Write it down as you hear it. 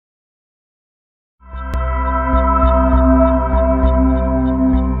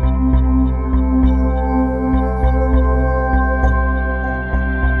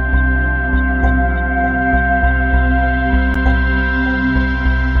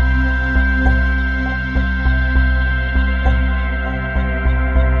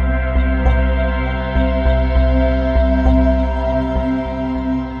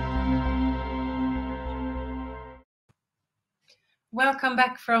welcome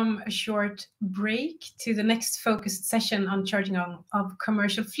back from a short break to the next focused session on charging of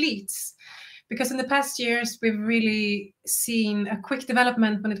commercial fleets. Because in the past years, we've really seen a quick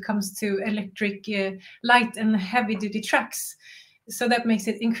development when it comes to electric light and heavy-duty trucks. So that makes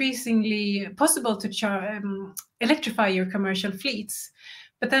it increasingly possible to electrify your commercial fleets.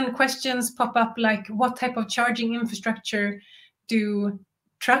 But then questions pop up like, what type of charging infrastructure do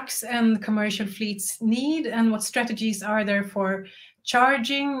trucks and commercial fleets need, and what strategies are there for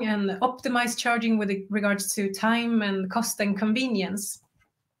charging and optimized charging with regards to time and cost and convenience?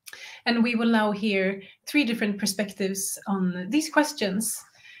 And we will now hear 3 different perspectives on these questions.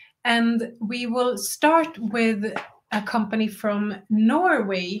 And we will start with a company from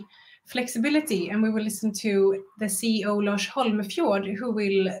Norway, Flexibility, and we will listen to the CEO Lars Holmefjord, who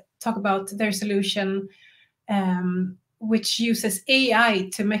will talk about their solution which uses AI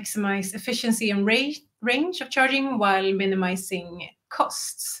to maximize efficiency and range of charging while minimizing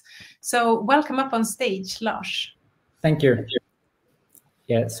costs. So welcome up on stage, Lars. Thank you.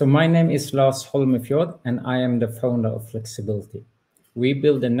 Yeah, so my name is Lars Holmefjord, and I am the founder of Flexibility. We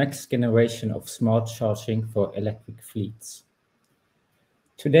build the next generation of smart charging for electric fleets.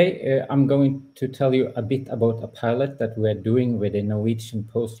 Today, I'm going to tell you a bit about a pilot that we're doing with the Norwegian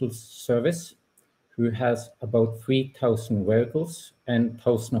Postal Service, who has about 3,000 vehicles, and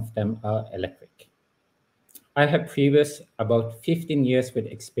 1,000 of them are electric. I have previous about 15 years with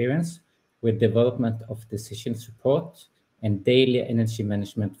experience with development of decision support and daily energy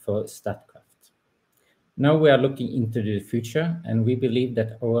management for Statkraft. Now we are looking into the future, and we believe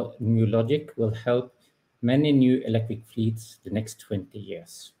that our new logic will help many new electric fleets the next 20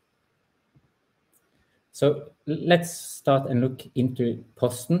 years. So let's start and look into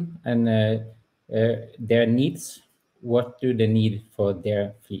Posten and their needs. What do they need for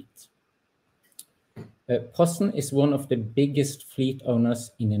their fleet? Posten is one of the biggest fleet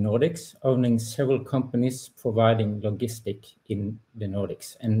owners in the Nordics, owning several companies providing logistics in the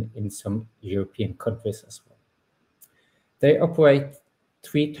Nordics and in some European countries as well. They operate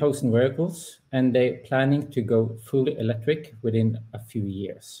 3,000 vehicles, and they're planning to go fully electric within a few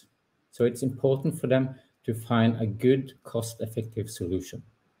years. So it's important for them to find a good, cost-effective solution.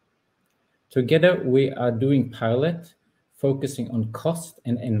 Together, we are doing pilot, focusing on cost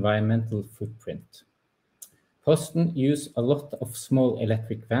and environmental footprint. Posten use a lot of small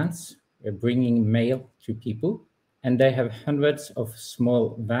electric vans, bringing mail to people, and they have hundreds of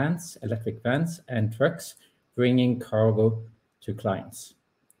small vans, electric vans and trucks, bringing cargo to clients.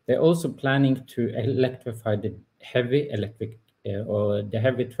 They're also planning to electrify the heavy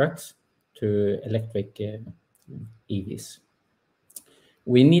heavy trucks to electric EVs.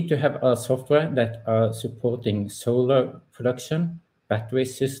 We need to have a software that are supporting solar production, battery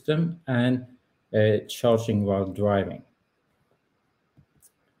system, and charging while driving.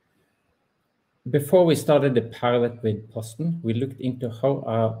 Before we started the pilot with Posten, we looked into how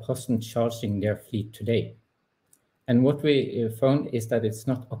are Posten charging their fleet today. And what we found is that it's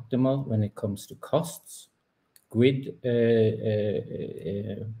not optimal when it comes to costs, grid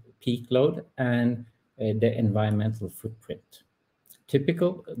peak load, and the environmental footprint.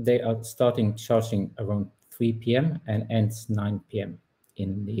 Typical, they are starting charging around 3 p.m. and ends 9 p.m.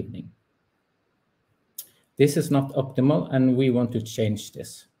 in the evening. This is not optimal, and we want to change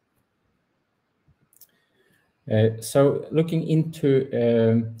this. So looking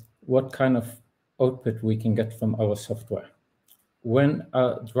into what kind of output we can get from our software. When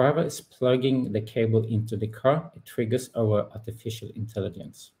a driver is plugging the cable into the car, it triggers our artificial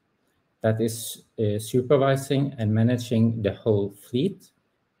intelligence that is supervising and managing the whole fleet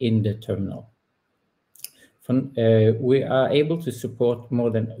in the terminal. We are able to support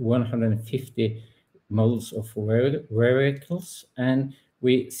more than 150 models of vehicles, and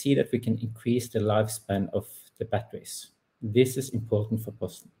we see that we can increase the lifespan of the batteries. This is important for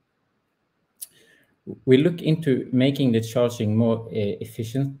Posten. We look into making the charging more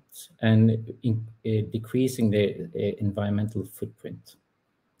efficient and decreasing the environmental footprint.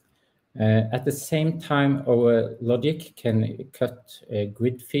 At the same time, our logic can cut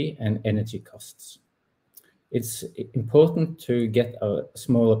grid fee and energy costs. It's important to get a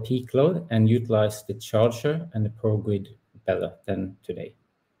smaller peak load and utilize the charger and the power grid better than today.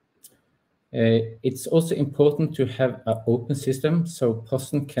 It's also important to have an open system so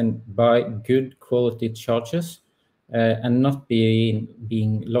Posten can buy good quality chargers and not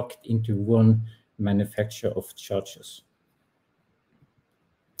being locked into one manufacturer of chargers.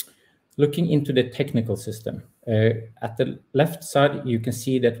 Looking into the technical system, at the left side, you can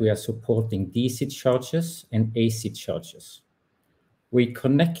see that we are supporting DC chargers and AC chargers. We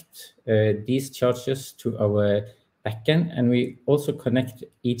connect these chargers to our backend, and we also connect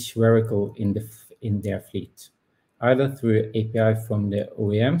each vehicle in their fleet, either through API from the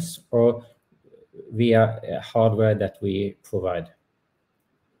OEMs or via hardware that we provide.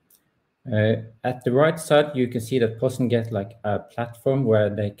 At the right side, you can see that person get like a platform where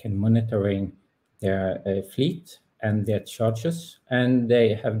they can monitoring their fleet and their charges, and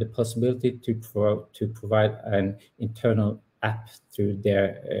they have the possibility to provide an internal app to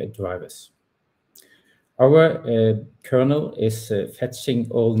their drivers. Our kernel is fetching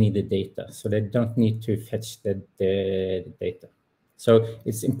all needed data, so they don't need to fetch the data. So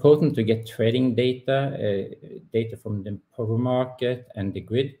it's important to get trading data, data from the power market and the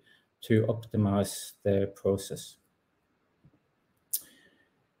grid to optimize the process.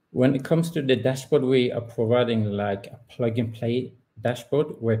 When it comes to the dashboard, we are providing like a plug-and-play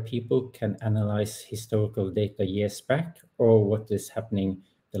dashboard where people can analyze historical data years back or what is happening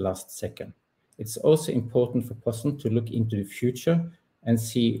the last second. It's also important for person to look into the future and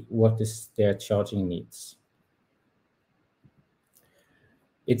see what is their charging needs.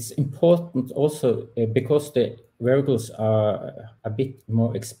 It's important also because the vehicles are a bit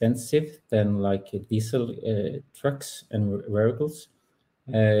more expensive than like diesel trucks and vehicles.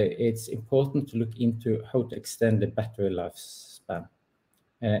 It's important to look into how to extend the battery lifespan.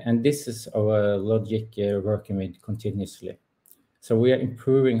 And this is our logic working with continuously. So we are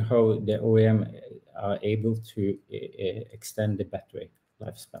improving how the OEM are able to extend the battery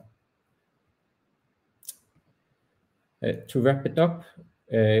lifespan. To wrap it up,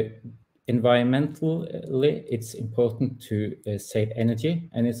 environmentally, it's important to save energy,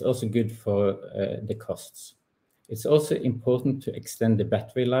 and it's also good for the costs. It's also important to extend the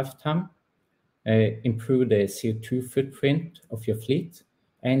battery lifetime, improve the CO2 footprint of your fleet,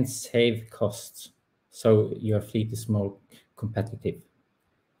 and save costs so your fleet is more competitive.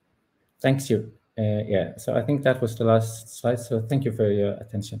 Thanks you. Yeah, so I think that was the last slide. So thank you for your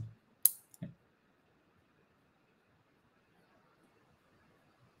attention.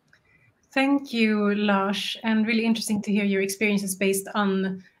 Thank you, Lars, and really interesting to hear your experiences based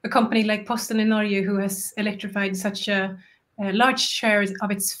on a company like Posten in Norway who has electrified such a large share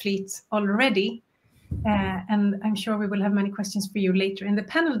of its fleet already. And I'm sure we will have many questions for you later in the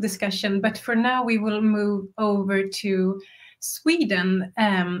panel discussion. But for now, we will move over to Sweden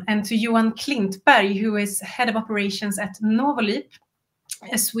and to Johan Klintberg, who is head of operations at Novoleap,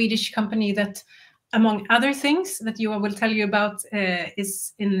 a Swedish company that, among other things that Johan will tell you about,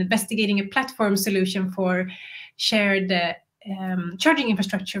 is investigating a platform solution for shared charging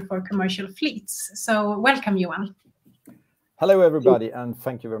infrastructure for commercial fleets. So welcome, Johan. Hello, everybody, and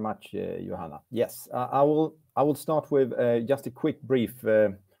thank you very much, Johanna. Yes, I will start with just a quick brief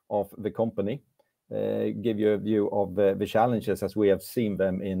of the company, give you a view of the challenges as we have seen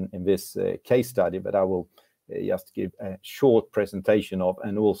them in this case study, but I will just give a short presentation of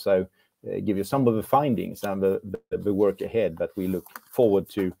and also give you some of the findings and the work ahead that we look forward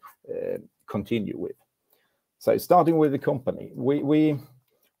to continue with. So starting with the company,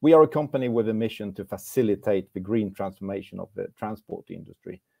 we are a company with a mission to facilitate the green transformation of the transport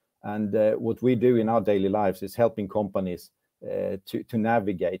industry. And what we do in our daily lives is helping companies to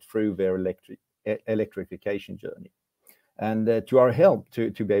navigate through their electrification journey. And to our help to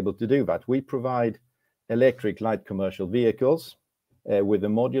be able to do that, we provide electric light commercial vehicles with a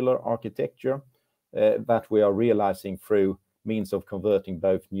modular architecture that we are realizing through means of converting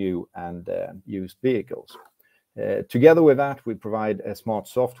both new and used vehicles. Together with that, we provide a smart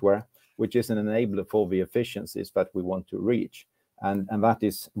software, which is an enabler for the efficiencies that we want to reach. And that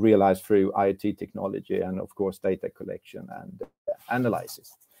is realized through IoT technology and, of course, data collection and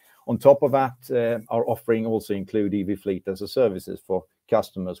analysis. On top of that, our offering also include EV fleet as a services for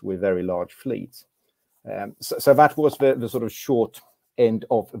customers with very large fleets. So that was the sort of short end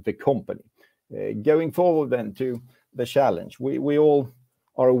of the company. Going forward then to the challenge, we all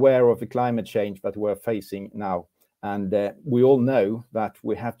are aware of the climate change that we're facing now, and we all know that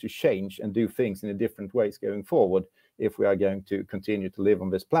we have to change and do things in a different ways going forward if we are going to continue to live on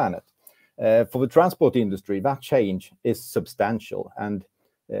this planet. For the transport industry, that change is substantial, and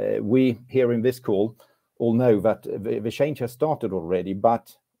we here in this call all know that the change has started already,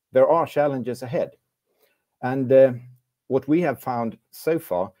 but there are challenges ahead. And what we have found so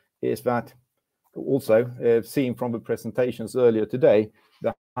far is that also seen from the presentations earlier today,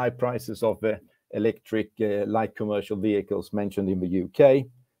 the high prices of the electric light commercial vehicles mentioned in the UK,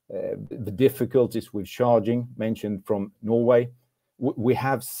 the difficulties with charging mentioned from Norway, we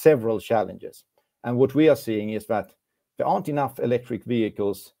have several challenges. And what we are seeing is that there aren't enough electric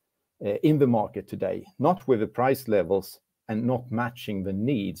vehicles in the market today, not with the price levels and not matching the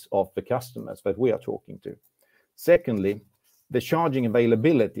needs of the customers that we are talking to. Secondly, the charging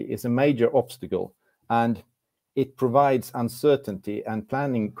availability is a major obstacle, and it provides uncertainty and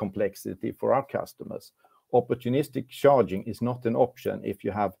planning complexity for our customers. Opportunistic charging is not an option if you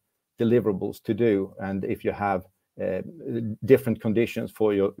have deliverables to do and if you have different conditions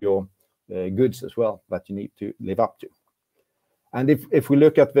for your goods as well that you need to live up to. And if we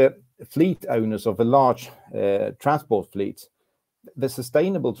look at the fleet owners of the large transport fleets, the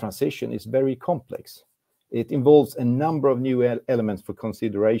sustainable transition is very complex. It involves a number of new elements for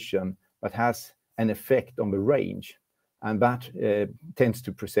consideration that has an effect on the range, and that tends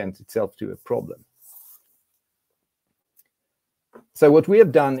to present itself to a problem. So what we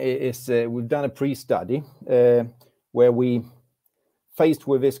have done is we've done a pre-study where we, faced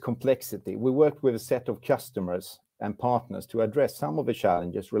with this complexity, we worked with a set of customers and partners to address some of the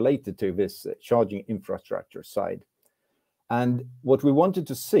challenges related to this charging infrastructure side. And what we wanted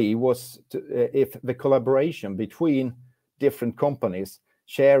to see was if the collaboration between different companies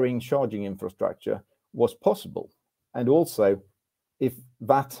sharing charging infrastructure was possible. And also, if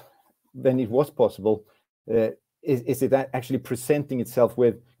that, then it was possible, is it actually presenting itself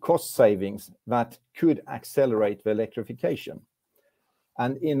with cost savings that could accelerate the electrification?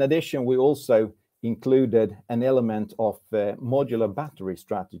 And in addition, we also included an element of modular battery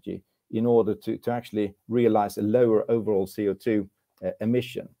strategy in order to actually realize a lower overall CO2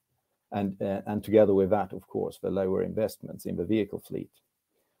 emission. And together with that, of course, the lower investments in the vehicle fleet.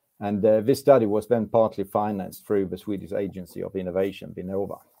 And this study was then partly financed through the Swedish Agency of Innovation,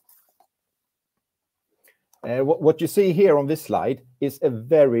 Vinnova. What you see here on this slide is a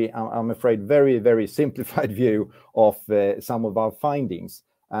very, I'm afraid, very, very simplified view of some of our findings.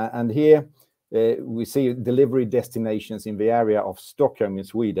 And here we see delivery destinations in the area of Stockholm in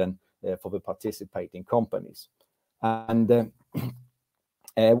Sweden for the participating companies. And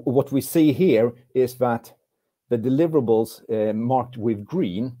what we see here is that the deliverables marked with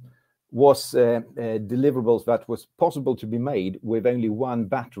green was deliverables that was possible to be made with only one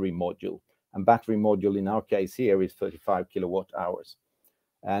battery module. And battery module in our case here is 35 kilowatt hours.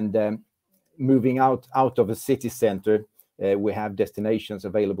 And moving out of a city center, we have destinations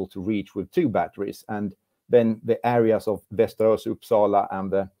available to reach with 2 batteries. And then the areas of Västerås, Uppsala, and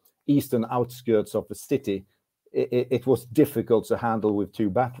the eastern outskirts of the city, it was difficult to handle with 2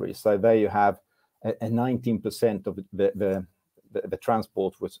 batteries. So there you have a 19% of the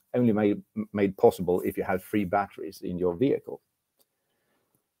transport was only made possible if you had 3 batteries in your vehicle.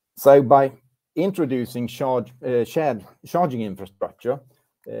 So by introducing shared charging infrastructure,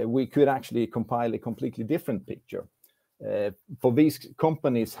 we could actually compile a completely different picture. For these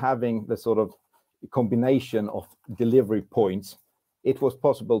companies having the sort of combination of delivery points, it was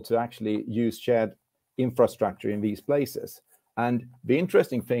possible to actually use shared infrastructure in these places. And the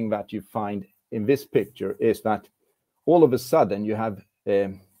interesting thing that you find in this picture is that all of a sudden you have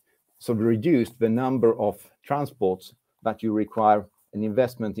sort of reduced the number of transports that you require an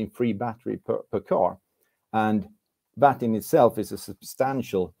investment in 3 battery per car. And that in itself is a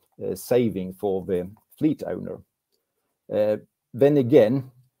substantial saving for the fleet owner. Then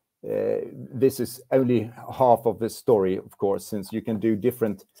again, this is only half of the story, of course, since you can do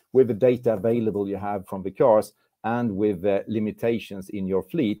different with the data available you have from the cars and with the limitations in your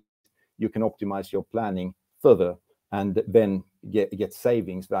fleet, you can optimize your planning further and then get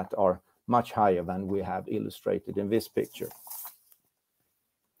savings that are much higher than we have illustrated in this picture.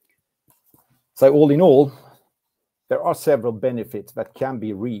 So all in all, there are several benefits that can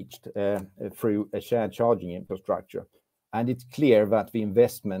be reached through a shared charging infrastructure. And it's clear that the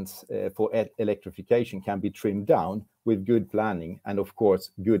investments for electrification can be trimmed down with good planning and, of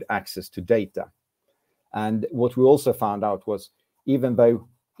course, good access to data. And what we also found out was, even though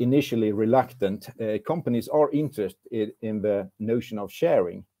initially reluctant, companies are interested in the notion of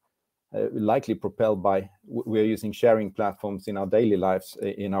sharing, likely propelled by we're using sharing platforms in our daily lives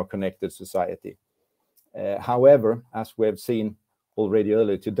in our connected society. However, as we have seen already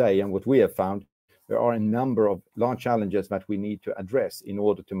earlier today, and what we have found, there are a number of large challenges that we need to address in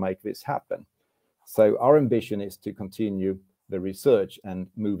order to make this happen. So our ambition is to continue the research and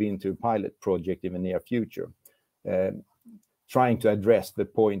move into a pilot project in the near future, trying to address the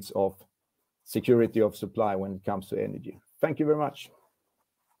points of security of supply when it comes to energy. Thank you very much.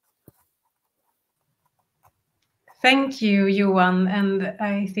 Thank you, Johan, and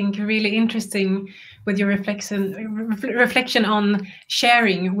I think really interesting with your reflection on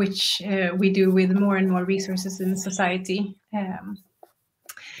sharing, which we do with more and more resources in society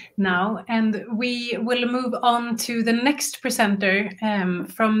now. And we will move on to the next presenter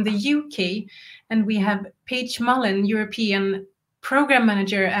from the UK, and we have Paige Mullen, European Program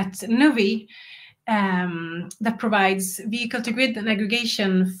Manager at Nuvve, that provides vehicle-to-grid and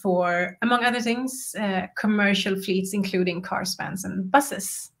aggregation for, among other things, commercial fleets, including cars, vans, and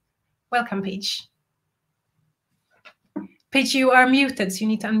buses. Welcome, Paige. Paige, you are muted, so you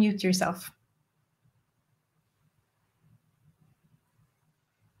need to unmute yourself.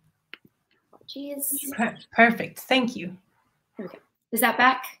 Perfect. Thank you. Okay. Is that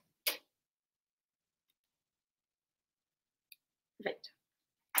back? Perfect.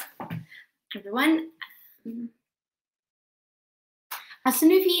 Everyone. So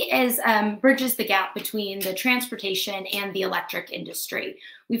Nuvve bridges the gap between the transportation and the electric industry.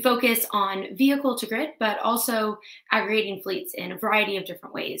 We focus on vehicle-to-grid, but also aggregating fleets in a variety of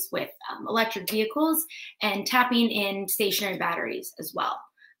different ways with electric vehicles and tapping in stationary batteries as well.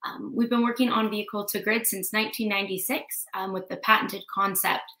 We've been working on vehicle-to-grid since 1996 with the patented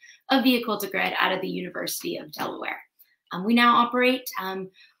concept of vehicle-to-grid out of the University of Delaware. We now operate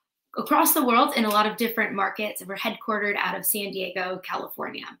across the world in a lot of different markets. We're headquartered out of San Diego,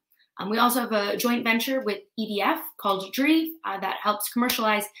 California. We also have a joint venture with EDF called Nuvve that helps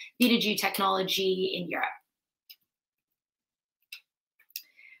commercialize V2G technology in Europe.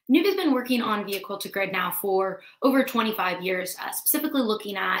 Nuvve has been working on vehicle-to-grid now for over 25 years, specifically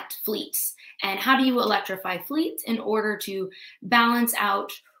looking at fleets and how do you electrify fleets in order to balance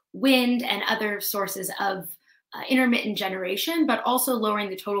out wind and other sources of intermittent generation, but also lowering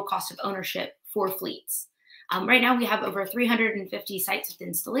the total cost of ownership for fleets. Right now, we have over 350 sites with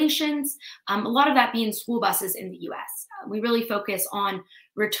installations, a lot of that being school buses in the US. We really focus on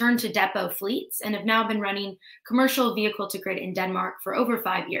return to depot fleets and have now been running commercial vehicle-to-grid in Denmark for over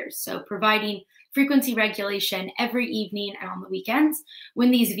 5 years. So providing frequency regulation every evening and on the weekends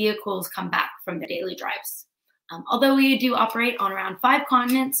when these vehicles come back from the daily drives. Although we do operate on around 5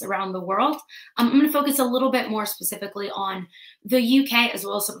 continents around the world, I'm going to focus a little bit more specifically on the UK as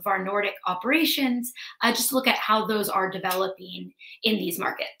well as some of our Nordic operations, just to look at how those are developing in these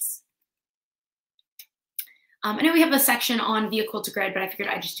markets. I know we have a section on vehicle-to-grid, but I figured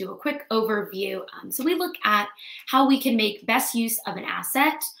I'd just do a quick overview. So we look at how we can make best use of an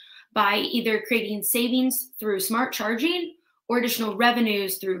asset by either creating savings through smart charging or additional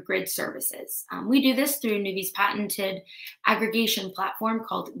revenues through grid services. We do this through Nuvve's patented aggregation platform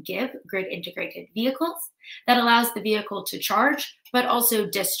called GIV, Grid Integrated Vehicles, that allows the vehicle to charge, but also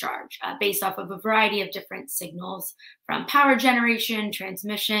discharge based off of a variety of different signals from power generation,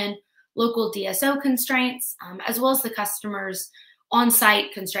 transmission, local DSO constraints, as well as the customer's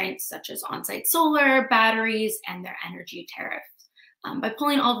on-site constraints such as on-site solar, batteries, and their energy tariff. By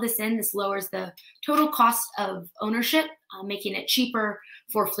pulling all of this in, this lowers the total cost of ownership, making it cheaper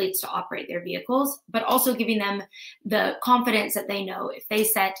for fleets to operate their vehicles, but also giving them the confidence that they know if they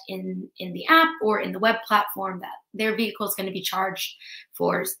set in the app or in the web platform that their vehicle is going to be charged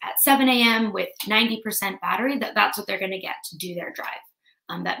for at 7 a.m. with 90% battery, that's what they're going to get to do their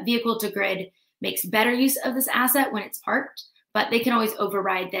drive. That vehicle-to-grid makes better use of this asset when it's parked, but they can always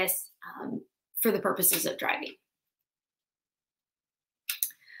override this for the purposes of driving.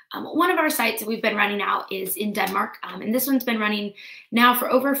 One of our sites that we've been running now is in Denmark, and this one's been running now for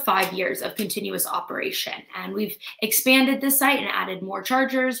over 5 years of continuous operation. And we've expanded this site and added more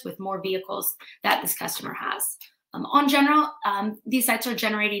chargers with more vehicles that this customer has. On general, these sites are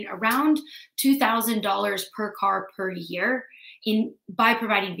generating around $2,000 per car per year by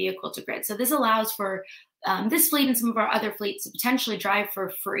providing vehicle-to-grid. So this allows for this fleet and some of our other fleets to potentially drive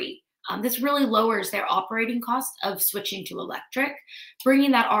for free. This really lowers their operating cost of switching to electric,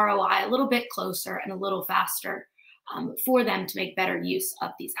 bringing that ROI a little bit closer and a little faster for them to make better use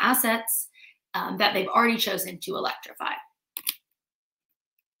of these assets that they've already chosen to electrify.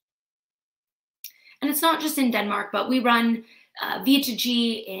 And it's not just in Denmark, but we run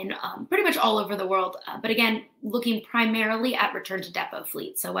V2G in pretty much all over the world. But again, looking primarily at return to depot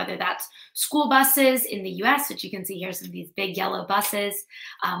fleets. So whether that's school buses in the US, which you can see here, some of these big yellow buses,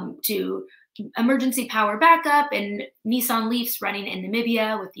 to emergency power backup and Nissan Leafs running in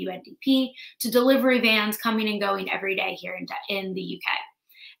Namibia with UNDP, to delivery vans coming and going every day here in the UK.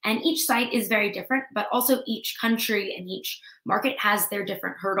 And each site is very different, but also each country and each market has their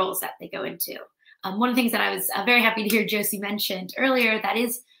different hurdles that they go into. One of the things that I was very happy to hear Josie mentioned earlier, that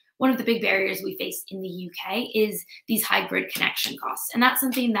is one of the big barriers we face in the UK is these high grid connection costs. And that's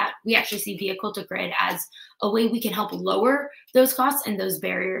something that we actually see vehicle-to-grid as a way we can help lower those costs and those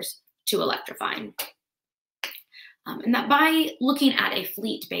barriers to electrifying. And that by looking at a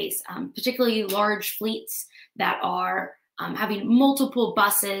fleet base, particularly large fleets that are having multiple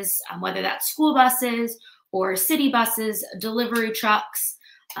buses, whether that's school buses or city buses, delivery trucks,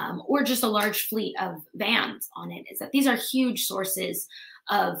 or just a large fleet of vans on it, is that these are huge sources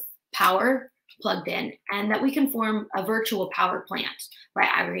of power plugged in, and that we can form a virtual power plant by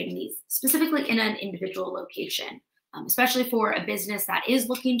aggregating these, specifically in an individual location. Especially for a business that is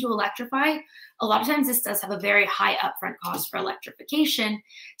looking to electrify, a lot of times this does have a very high upfront cost for electrification,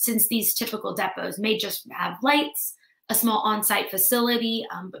 since these typical depots may just have lights, a small on-site facility,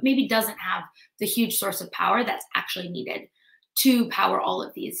 but maybe doesn't have the huge source of power that's actually needed to power all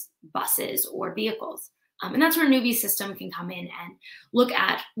of these buses or vehicles. And that's where Nuvve's system can come in and look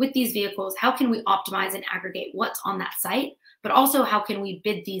at, with these vehicles, how can we optimize and aggregate what's on that site, but also how can we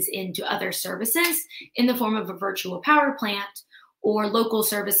bid these into other services in the form of a virtual power plant or local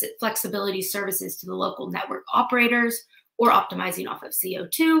service flexibility services to the local network operators, or optimizing off of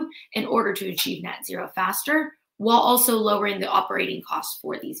CO2 in order to achieve net zero faster, while also lowering the operating costs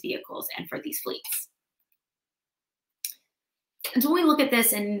for these vehicles and for these fleets. And so when we look at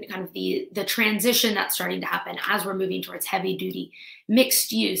this and kind of the transition that's starting to happen as we're moving towards heavy duty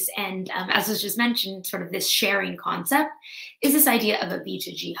mixed use, and as was just mentioned, sort of this sharing concept, is this idea of a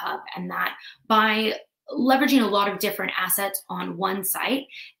V2G hub, and that by leveraging a lot of different assets on one site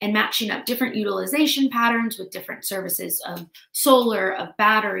and matching up different utilization patterns with different services of solar, of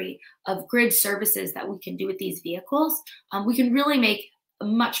battery, of grid services that we can do with these vehicles, we can really make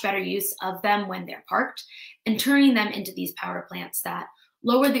much better use of them when they're parked, and turning them into these power plants that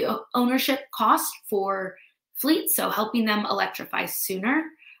lower the ownership cost for fleets, so helping them electrify sooner,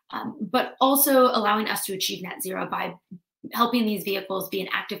 but also allowing us to achieve net zero by helping these vehicles be an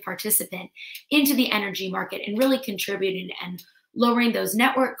active participant into the energy market and really contributing and lowering those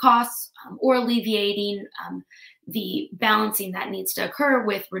network costs, or alleviating the balancing that needs to occur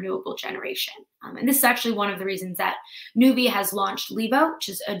with renewable generation. And this is actually one of the reasons that Nuvve has launched Levo, which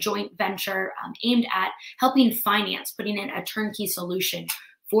is a joint venture aimed at helping finance, putting in a turnkey solution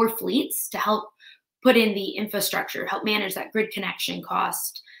for fleets to help put in the infrastructure, help manage that grid connection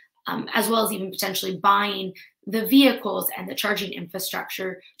cost, as well as even potentially buying the vehicles and the charging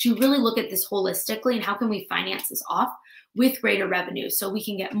infrastructure, to really look at this holistically and how can we finance this off with greater revenue so we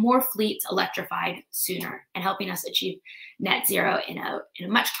can get more fleets electrified sooner and helping us achieve net zero in a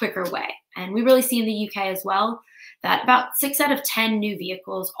much quicker way. And we really see in the UK as well that about 6 out of 10 new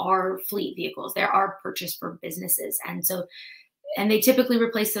vehicles are fleet vehicles. They are purchased for businesses. And they typically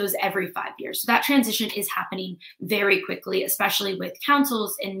replace those every 5 years. So that transition is happening very quickly, especially with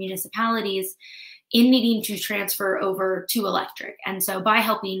councils and municipalities in needing to transfer over to electric. And so by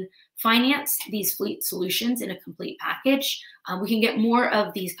helping finance these fleet solutions in a complete package, we can get more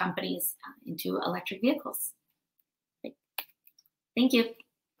of these companies into electric vehicles. Thank you.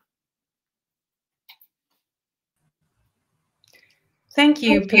 Thank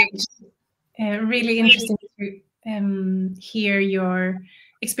you, Paige. Really interesting to hear your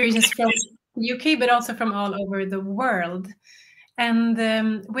experiences from the UK, but also from all over the world. And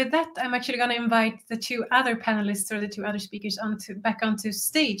with that, I'm actually going to invite the 2 other panelists, or the 2 other speakers, back onto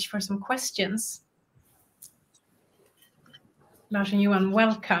stage for some questions. Lars and Johan,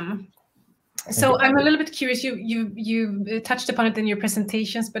 welcome. So I'm a little bit curious. You touched upon it in your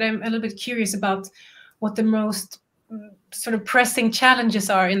presentations, but I'm a little bit curious about what the most sort of pressing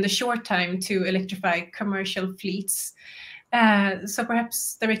challenges are in the short time to electrify commercial fleets. So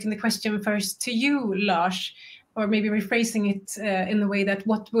perhaps directing the question first to you, Lars, or maybe rephrasing it in the way that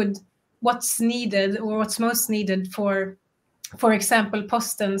what's needed, or what's most needed for example,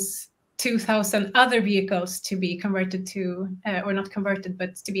 Posten's 2,000 other vehicles to be converted to, or not converted,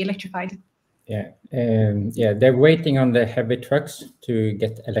 but to be electrified. Yeah, they're waiting on the heavy trucks to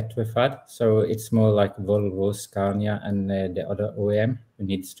get electrified. So it's more like Volvo, Scania, and the other OEM who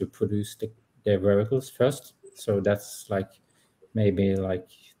needs to produce their vehicles first. So that's maybe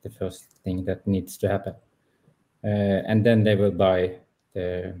the first thing that needs to happen. And then they will buy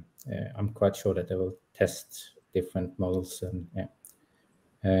I'm quite sure that they will test different models,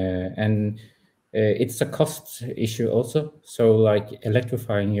 and it's a cost issue also. So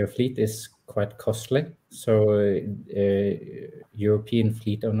electrifying your fleet is quite costly. So European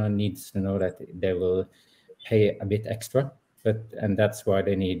fleet owner needs to know that they will pay a bit extra, and that's why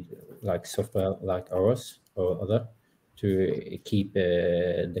they need software like ours or other to keep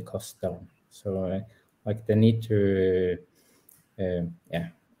the cost down. So they need to,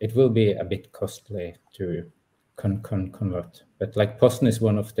 it will be a bit costly to convert. But Posten is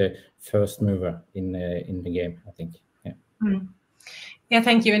one of the first mover in the game, I think. Yeah. Mm. Yeah,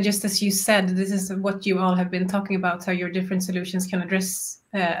 thank you. And just as you said, this is what you all have been talking about, how your different solutions can address,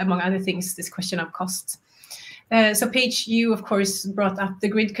 among other things, this question of cost. So Paige, you of course brought up the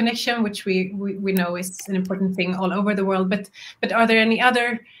grid connection, which we know is an important thing all over the world. But are there any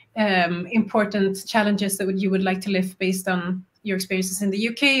other important challenges that you would like to lift based on your experiences in the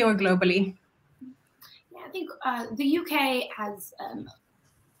UK or globally? think the UK has,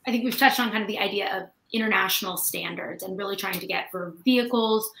 I think we've touched on kind of the idea of international standards and really trying to get for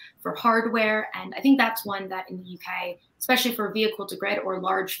vehicles, for hardware. And I think that's one that in the UK, especially for vehicle to grid or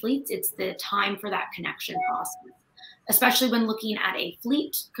large fleets, it's the time for that connection process. Especially when looking at a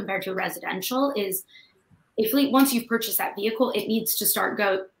fleet compared to a residential, is a fleet, once you've purchased that vehicle, it needs to start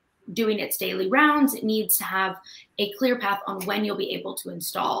doing its daily rounds. It needs to have a clear path on when you'll be able to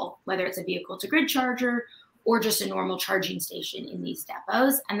install, whether it's a vehicle to grid charger or just a normal charging station in these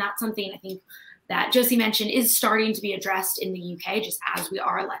depots. And that's something I think that Josie mentioned is starting to be addressed in the UK, just as we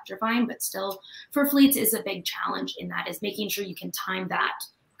are electrifying, but still for fleets is a big challenge in that, is making sure you can time that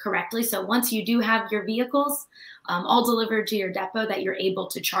correctly. So once you do have your vehicles all delivered to your depot, that you're able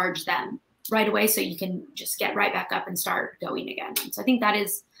to charge them right away so you can just get right back up and start going again. And so I think that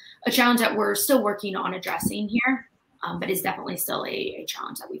is a challenge that we're still working on addressing here, but is definitely still a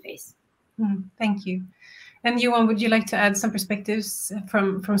challenge that we face. Thank you. And Johan, would you like to add some perspectives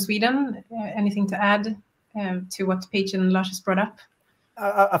from Sweden? Anything to add to what Paige and Lars has brought up?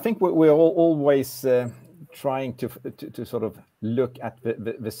 I think we're always trying to sort of look at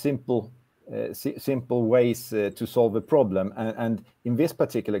the simple ways to solve a problem. And in this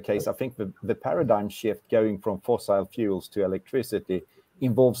particular case, I think the paradigm shift going from fossil fuels to electricity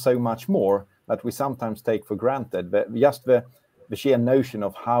involves so much more that we sometimes take for granted. But just the sheer notion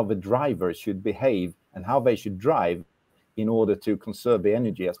of how the drivers should behave and how they should drive in order to conserve the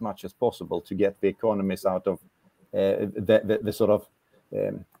energy as much as possible to get the economies out of the sort of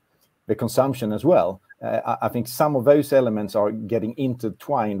the consumption as well. I think some of those elements are getting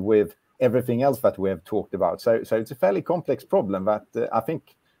intertwined with everything else that we have talked about. So it's a fairly complex problem that I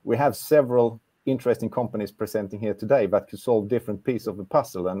think we have several interesting companies presenting here today that could solve different pieces of the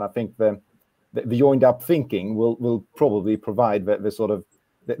puzzle. And I think the joined up thinking will probably provide the sort of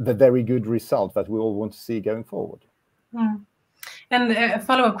the very good result that we all want to see going forward. And a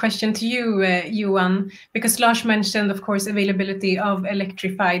follow-up question to you, Johan, because Lars mentioned, of course, availability of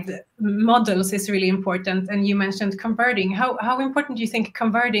electrified models is really important, and you mentioned converting. How important do you think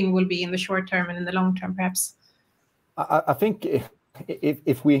converting will be in the short term and in the long term, perhaps? I think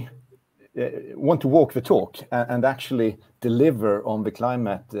if we want to walk the talk and actually deliver on the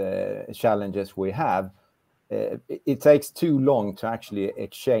climate challenges we have, it takes too long to actually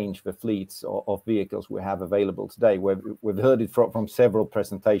exchange the fleets of vehicles we have available today. We've heard it from several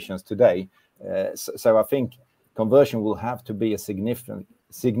presentations today. So I think conversion will have to be a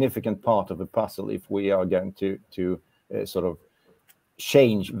significant part of the puzzle if we are going to sort of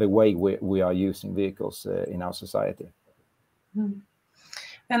change the way we are using vehicles in our society.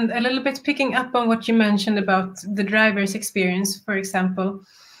 And a little bit picking up on what you mentioned about the driver's experience, for example.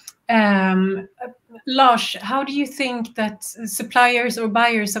 Lars, how do you think that suppliers or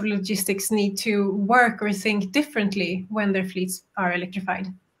buyers of logistics need to work or think differently when their fleets are electrified?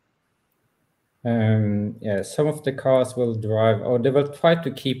 Yeah, some of the cars will drive, or they will try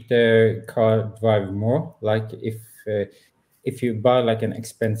to keep the car drive more. Like if you buy like an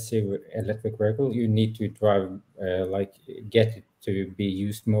expensive electric vehicle, you need to drive like get it to be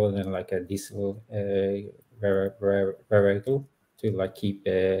used more than like a diesel vehicle, to like keep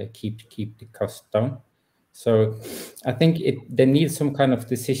the cost down. So I think they need some kind of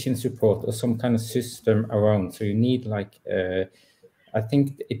decision support or some kind of system around. So you need like I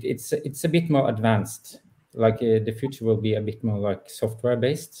think it's a bit more advanced. Like the future will be a bit more like software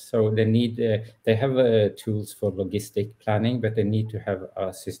based. So they need they have tools for logistic planning, but they need to have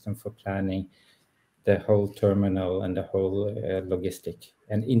a system for planning the whole terminal and the whole logistic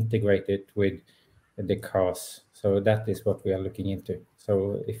and integrate it with the cars. So that is what we are looking into.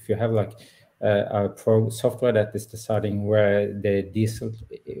 So if you have like a software that is deciding where the diesel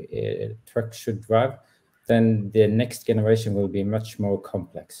truck should drive, then the next generation will be much more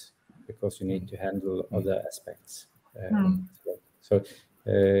complex because you need to handle other aspects. So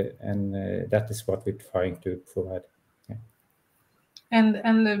that is what we're trying to provide. Yeah.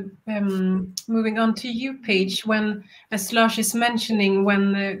 And moving on to you, Paige, when, as Lars is mentioning,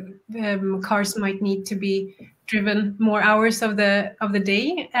 when cars might need to be driven more hours of the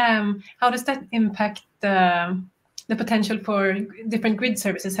day, how does that impact the potential for different grid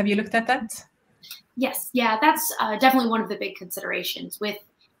services? Have you looked at that? Yes, yeah, that's definitely one of the big considerations. With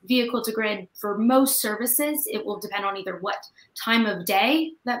vehicle to grid, for most services, it will depend on either what time of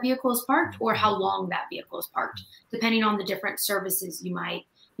day that vehicle is parked or how long that vehicle is parked, depending on the different services you might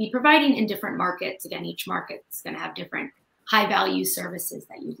be providing in different markets. Again, each market is going to have different high value services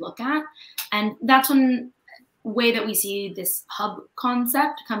that you look at. And that's when way that we see this hub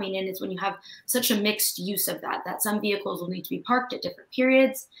concept coming in is when you have such a mixed use of that some vehicles will need to be parked at different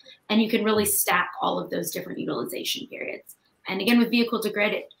periods, and you can really stack all of those different utilization periods. And again, with vehicle to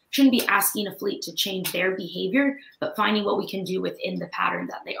grid, it shouldn't be asking a fleet to change their behavior, but finding what we can do within the pattern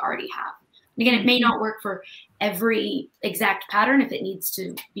that they already have. And again, it may not work for every exact pattern if it needs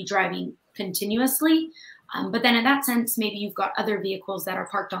to be driving continuously, but then in that sense, maybe you've got other vehicles that are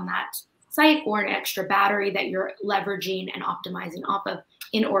parked on that site or an extra battery that you're leveraging and optimizing off of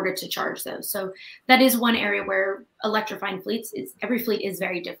in order to charge those. So that is one area where electrifying fleets is, every fleet is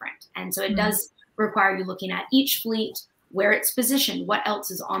very different. And so it does require you looking at each fleet, where it's positioned, what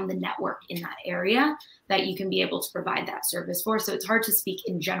else is on the network in that area that you can be able to provide that service for. So it's hard to speak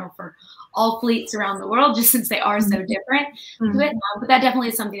in general for all fleets around the world, just since they are so different to it. But that definitely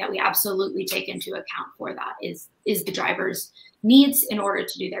is something that we absolutely take into account for that is the driver's needs in order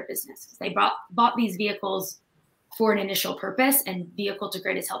to do their business. Because they bought these vehicles for an initial purpose, and vehicle to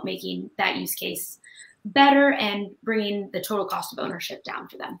grid has helped making that use case better and bringing the total cost of ownership down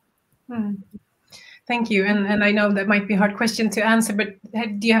for them. Thank you. And I know that might be a hard question to answer, but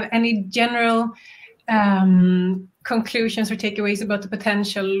do you have any general conclusions or takeaways about the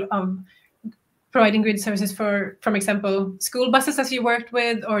potential of providing grid services for example, school buses as you worked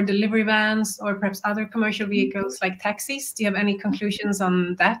with, or delivery vans, or perhaps other commercial vehicles like taxis? Do you have any conclusions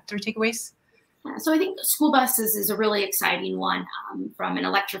on that or takeaways? So I think school buses is a really exciting one from an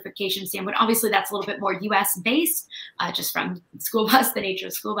electrification standpoint. Obviously, that's a little bit more US based, just from school bus, the nature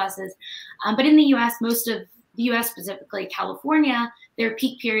of school buses. But in the US, most of the US, specifically California, their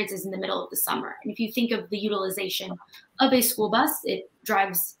peak periods is in the middle of the summer. And if you think of the utilization of a school bus, it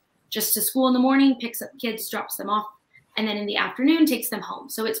drives just to school in the morning, picks up kids, drops them off, and then in the afternoon takes them home.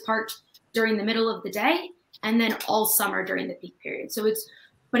 So it's parked during the middle of the day and then all summer during the peak period.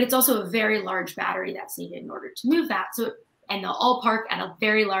 But it's also a very large battery that's needed in order to move that. And they'll all park at a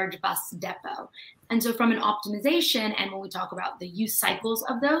very large bus depot. And so from an optimization, and when we talk about the use cycles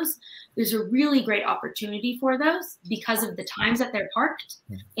of those, there's a really great opportunity for those because of the times that they're parked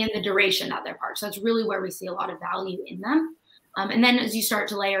and the duration that they're parked. So that's really where we see a lot of value in them. And then as you start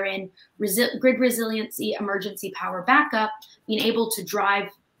to layer in grid resiliency, emergency power backup, being able to drive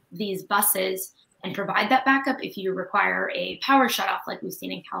these buses and provide that backup if you require a power shutoff like we've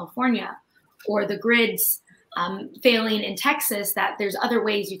seen in California, or the grids failing in Texas, that there's other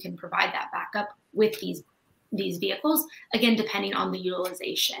ways you can provide that backup with these vehicles, again, depending on the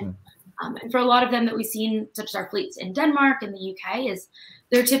utilization. And for a lot of them that we've seen, such as our fleets in Denmark and the UK, is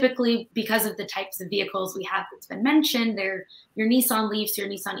they're typically, because of the types of vehicles we have that's been mentioned, they're your Nissan Leafs, your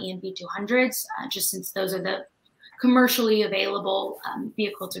Nissan ENV 200s, just since those are the commercially available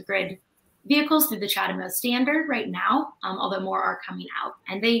vehicle to grid vehicles through the Chatham standard right now, although more are coming out.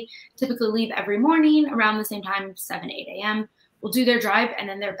 And they typically leave every morning around the same time, 7, 8 a.m. will do their drive, and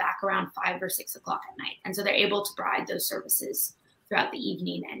then they're back around 5 or 6 o'clock at night. And so they're able to provide those services throughout the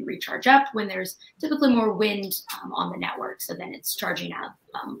evening and recharge up when there's typically more wind on the network. So then it's charging out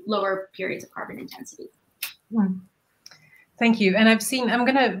lower periods of carbon intensity. Thank you. And I'm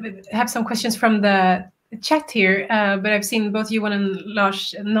going to have some questions from the chat here, but I've seen both Johan and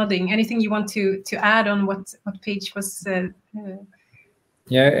Lars nodding. Anything you want to add on what Paige was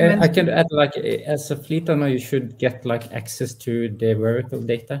Yeah, I can add, like, as a fleet owner, you should get like access to the vehicle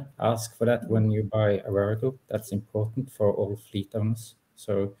data. Ask for that when you buy a vehicle. That's important for all fleet owners.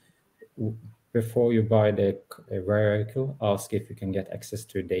 So before you buy the vehicle, ask if you can get access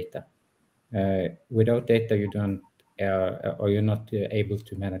to data. Without data, you don't, or you're not able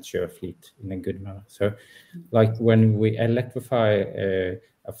to manage your fleet in a good manner. So, like when we electrify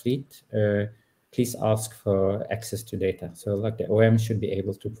a fleet, please ask for access to data. So, like, the OEM should be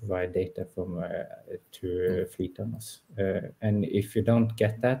able to provide data from to fleet owners. And if you don't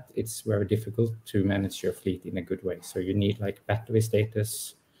get that, it's very difficult to manage your fleet in a good way. So you need like battery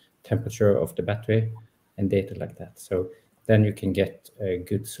status, temperature of the battery, and data like that. So then you can get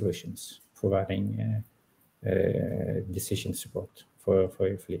good solutions providing decision support for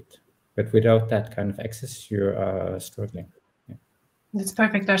your fleet. But without that kind of access, you are struggling. That's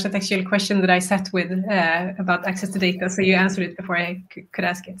perfect, Lars. That's actually a question that I sat with about access to data. So you answered it before I could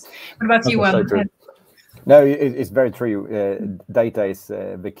ask it. What about you, Johan? So no, it's very true. Data is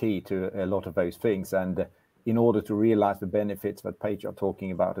the key to a lot of those things. And in order to realize the benefits that Paige are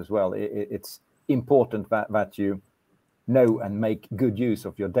talking about as well, it's important that you know and make good use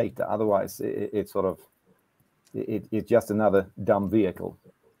of your data. Otherwise, it's sort of, it's just another dumb vehicle.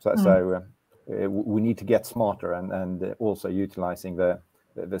 So we need to get smarter and also utilizing the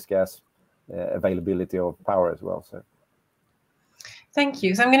scarce availability of power as well. So Thank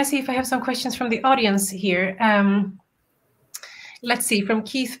you. So I'm going to see if I have some questions from the audience here. Let's see, from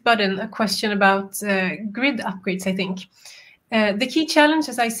Keith Budden, a question about grid upgrades, I think. The key challenge,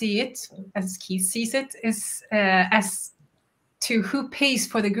 as I see it, as Keith sees it, is as to who pays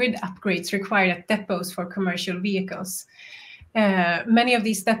for the grid upgrades required at depots for commercial vehicles. Many of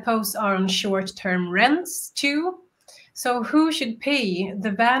these depots are on short-term rents too. So who should pay?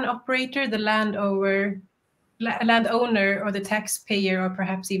 The van operator, the landowner, or the taxpayer, or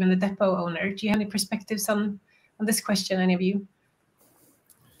perhaps even the depot owner? Do you have any perspectives on this question, any of you?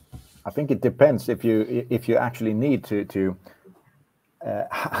 I think it depends if you actually need to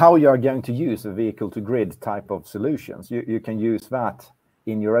how you are going to use a vehicle to grid type of solutions. You can use that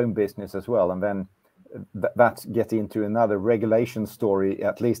in your own business as well, and then that get into another regulation story,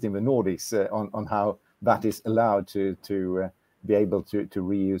 at least in the Nordics, on how that is allowed to be able to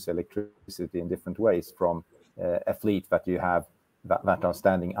reuse electricity in different ways from a fleet that you have that are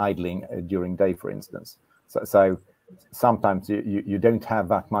standing idling during day, for instance. So sometimes you don't have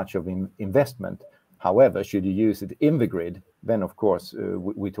that much of investment. However, should you use it in the grid, then of course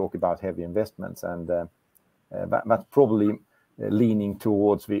we talk about heavy investments, and that's probably leaning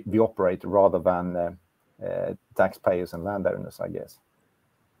towards the operator rather than taxpayers and landowners, I guess.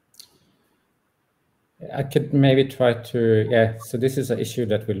 I could maybe try to, so this is an issue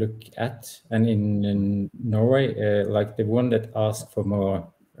that we look at, and in Norway, like the one that asks for more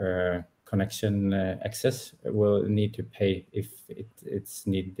connection access will need to pay if it's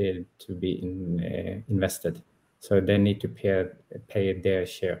needed to be invested. So they need to pay their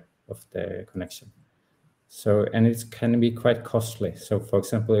share of the connection. So, and it can be quite costly. So for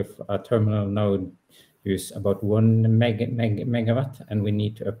example, if a terminal node use about 1 megawatt and we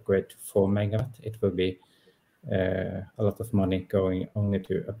need to upgrade to 4 megawatt, it will be a lot of money going only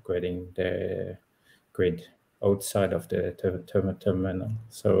to upgrading the grid outside of the terminal.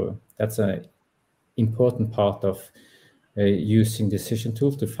 So that's an important part of using decision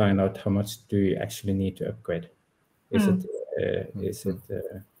tools to find out how much do you actually need to upgrade.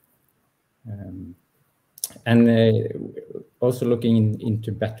 Also looking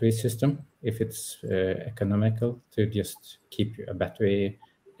into battery system, if it's economical to just keep a battery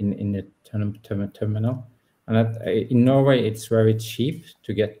in the terminal. And in Norway, it's very cheap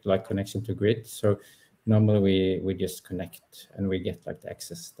to get like connection to grid. So normally we just connect and we get like the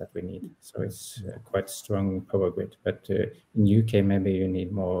access that we need. So it's quite strong power grid. But in UK, maybe you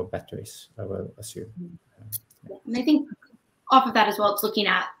need more batteries, I will assume. And I think off of that as well, it's looking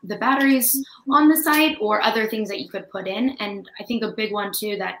at the batteries on the site or other things that you could put in. And I think a big one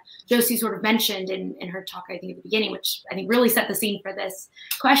too that Josie sort of mentioned in her talk, I think at the beginning, which I think really set the scene for this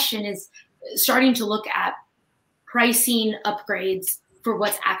question, is starting to look at pricing upgrades for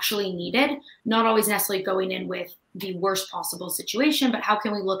what's actually needed, not always necessarily going in with the worst possible situation, but how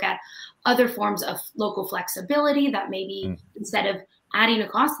can we look at other forms of local flexibility that maybe instead of adding a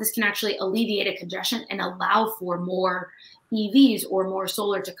cost, this can actually alleviate a congestion and allow for more EVs or more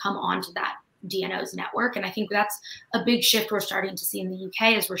solar to come onto that DNO's network. And I think that's a big shift we're starting to see in the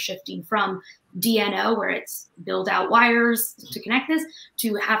UK as we're shifting from DNO, where it's build out wires to connect this,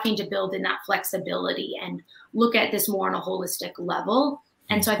 to having to build in that flexibility and look at this more on a holistic level.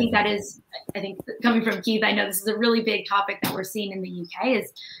 And so I think that is, I think coming from Keith, I know this is a really big topic that we're seeing in the UK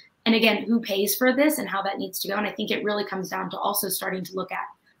is, and again, who pays for this and how that needs to go. And I think it really comes down to also starting to look at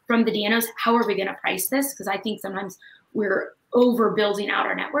from the DNOs, how are we going to price this? Because I think sometimes we're overbuilding out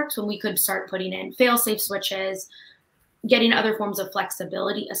our networks when we could start putting in fail-safe switches, getting other forms of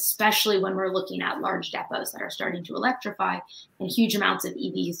flexibility, especially when we're looking at large depots that are starting to electrify and huge amounts of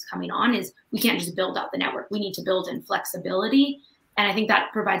EVs coming on. Is we can't just build out the network. We need to build in flexibility. And I think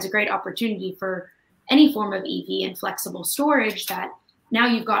that provides a great opportunity for any form of EV and flexible storage, that now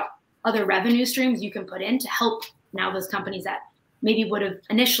you've got other revenue streams you can put in to help now those companies that maybe would have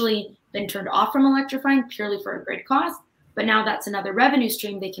initially been turned off from electrifying purely for a grid cost. But now that's another revenue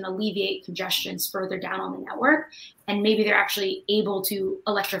stream. They can alleviate congestions further down on the network, and maybe they're actually able to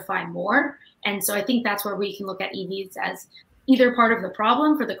electrify more. And so I think that's where we can look at EVs as either part of the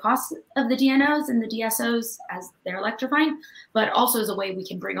problem for the cost of the DNOs and the DSOs as they're electrifying, but also as a way we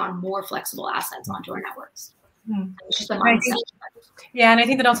can bring on more flexible assets onto our networks. It's just a mindset. Yeah, and I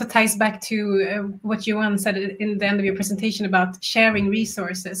think that also ties back to what Johan said in the end of your presentation about sharing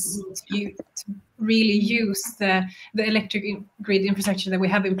resources to really use the electric grid infrastructure that we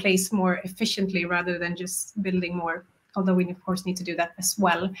have in place more efficiently rather than just building more, although we of course need to do that as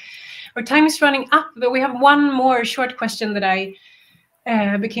well. Our time is running up, but we have one more short question that I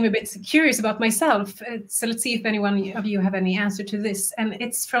became a bit curious about myself. So let's see if anyone of you have any answer to this. And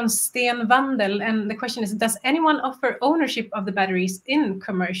it's from Sten Vandel. And the question is, does anyone offer ownership of the batteries in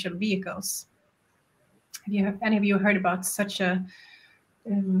commercial vehicles? Have any of you heard about such a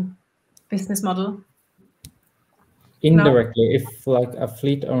business model? Indirectly, if like a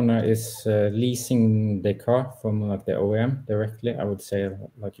fleet owner is leasing the car from like the OEM directly, I would say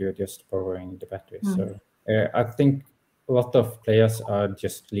like you're just borrowing the battery. So I think a lot of players are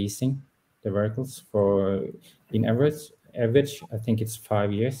just leasing the vehicles for, in average, I think it's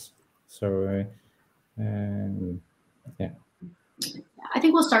 5 years. So yeah. I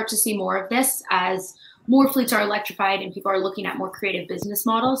think we'll start to see more of this as more fleets are electrified and people are looking at more creative business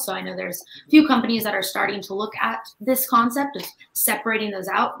models. So I know there's a few companies that are starting to look at this concept of separating those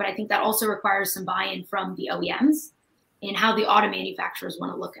out, but I think that also requires some buy-in from the OEMs and how the auto manufacturers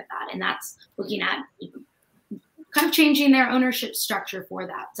want to look at that. And that's looking at kind of changing their ownership structure for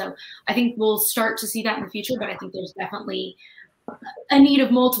that. So I think we'll start to see that in the future, but I think there's definitely a need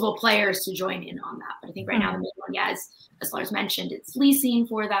of multiple players to join in on that. But I think right now the main one, yeah, as Lars mentioned, it's leasing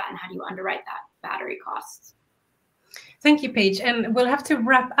for that and how do you underwrite that battery costs. Thank you, Paige. And we'll have to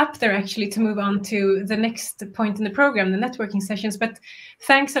wrap up there actually to move on to the next point in the program, the networking sessions. But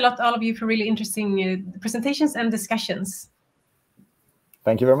thanks a lot, all of you, for really interesting presentations and discussions.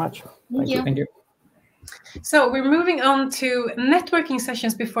 Thank you very much. Thank you. Thank you. So we're moving on to networking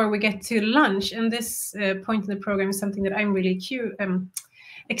sessions before we get to lunch. And this point in the program is something that I'm really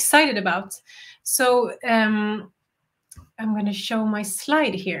excited about. So I'm going to show my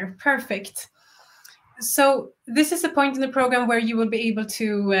slide here. Perfect. So this is a point in the program where you will be able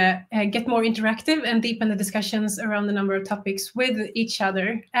to get more interactive and deepen the discussions around a number of topics with each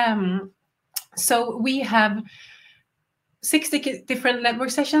other. So we have 60 different network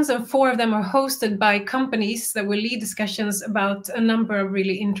sessions, and 4 of them are hosted by companies that will lead discussions about a number of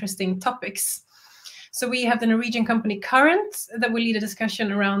really interesting topics. So we have the Norwegian company Current that will lead a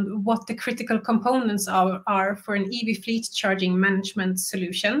discussion around what the critical components are for an EV fleet charging management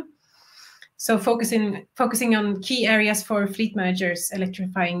solution. So focusing on key areas for fleet managers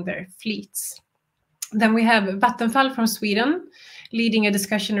electrifying their fleets. Then we have Vattenfall from Sweden leading a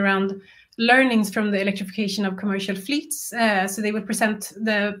discussion around learnings from the electrification of commercial fleets. So they will present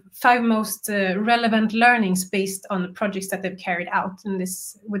the 5 most relevant learnings based on the projects that they've carried out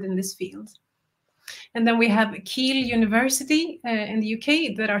within this field. And then we have Kiel University in the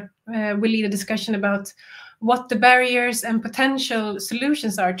UK that will lead a discussion about what the barriers and potential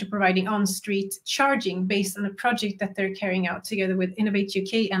solutions are to providing on-street charging based on a project that they're carrying out together with Innovate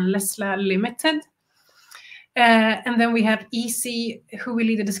UK and Lesla Limited. And then we have EC, who will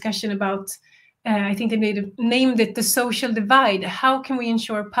lead a discussion about, I think they named it the social divide. How can we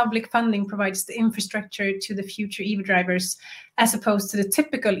ensure public funding provides the infrastructure to the future EV drivers as opposed to the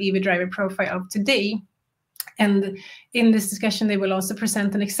typical EV driver profile of today? And in this discussion, they will also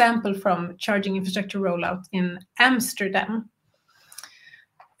present an example from charging infrastructure rollout in Amsterdam.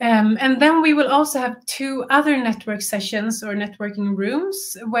 And then we will also have 2 other network sessions or networking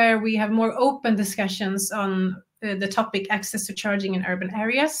rooms where we have more open discussions on the topic access to charging in urban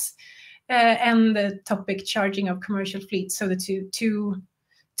areas and the topic charging of commercial fleets. So the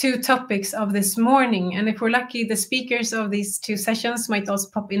two topics of this morning. And if we're lucky, the speakers of these 2 sessions might also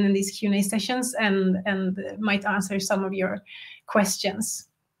pop in these Q&A sessions and might answer some of your questions.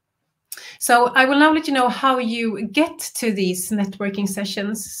 So I will now let you know how you get to these networking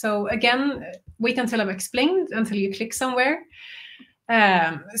sessions. So again, wait until I've explained, until you click somewhere.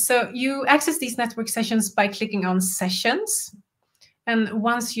 So you access these network sessions by clicking on sessions. And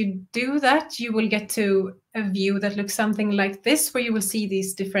once you do that, you will get to a view that looks something like this, where you will see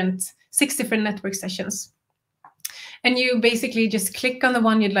these 6 different network sessions. And you basically just click on the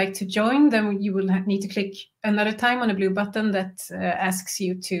one you'd like to join. Then you will need to click another time on a blue button that asks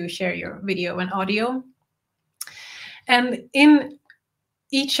you to share your video and audio. And in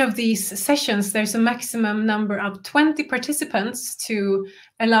each of these sessions, there's a maximum number of 20 participants to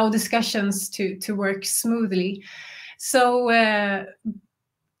allow discussions to work smoothly. So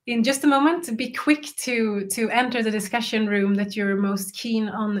in just a moment, be quick to enter the discussion room that you're most keen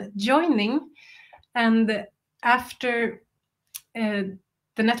on joining. And after the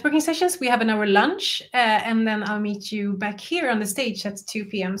networking sessions, we have an hour lunch, and then I'll meet you back here on the stage at 2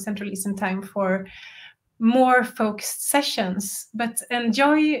 p.m. Central Eastern Time for more focused sessions. But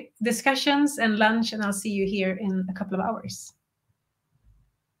enjoy discussions and lunch, and I'll see you here in a couple of hours.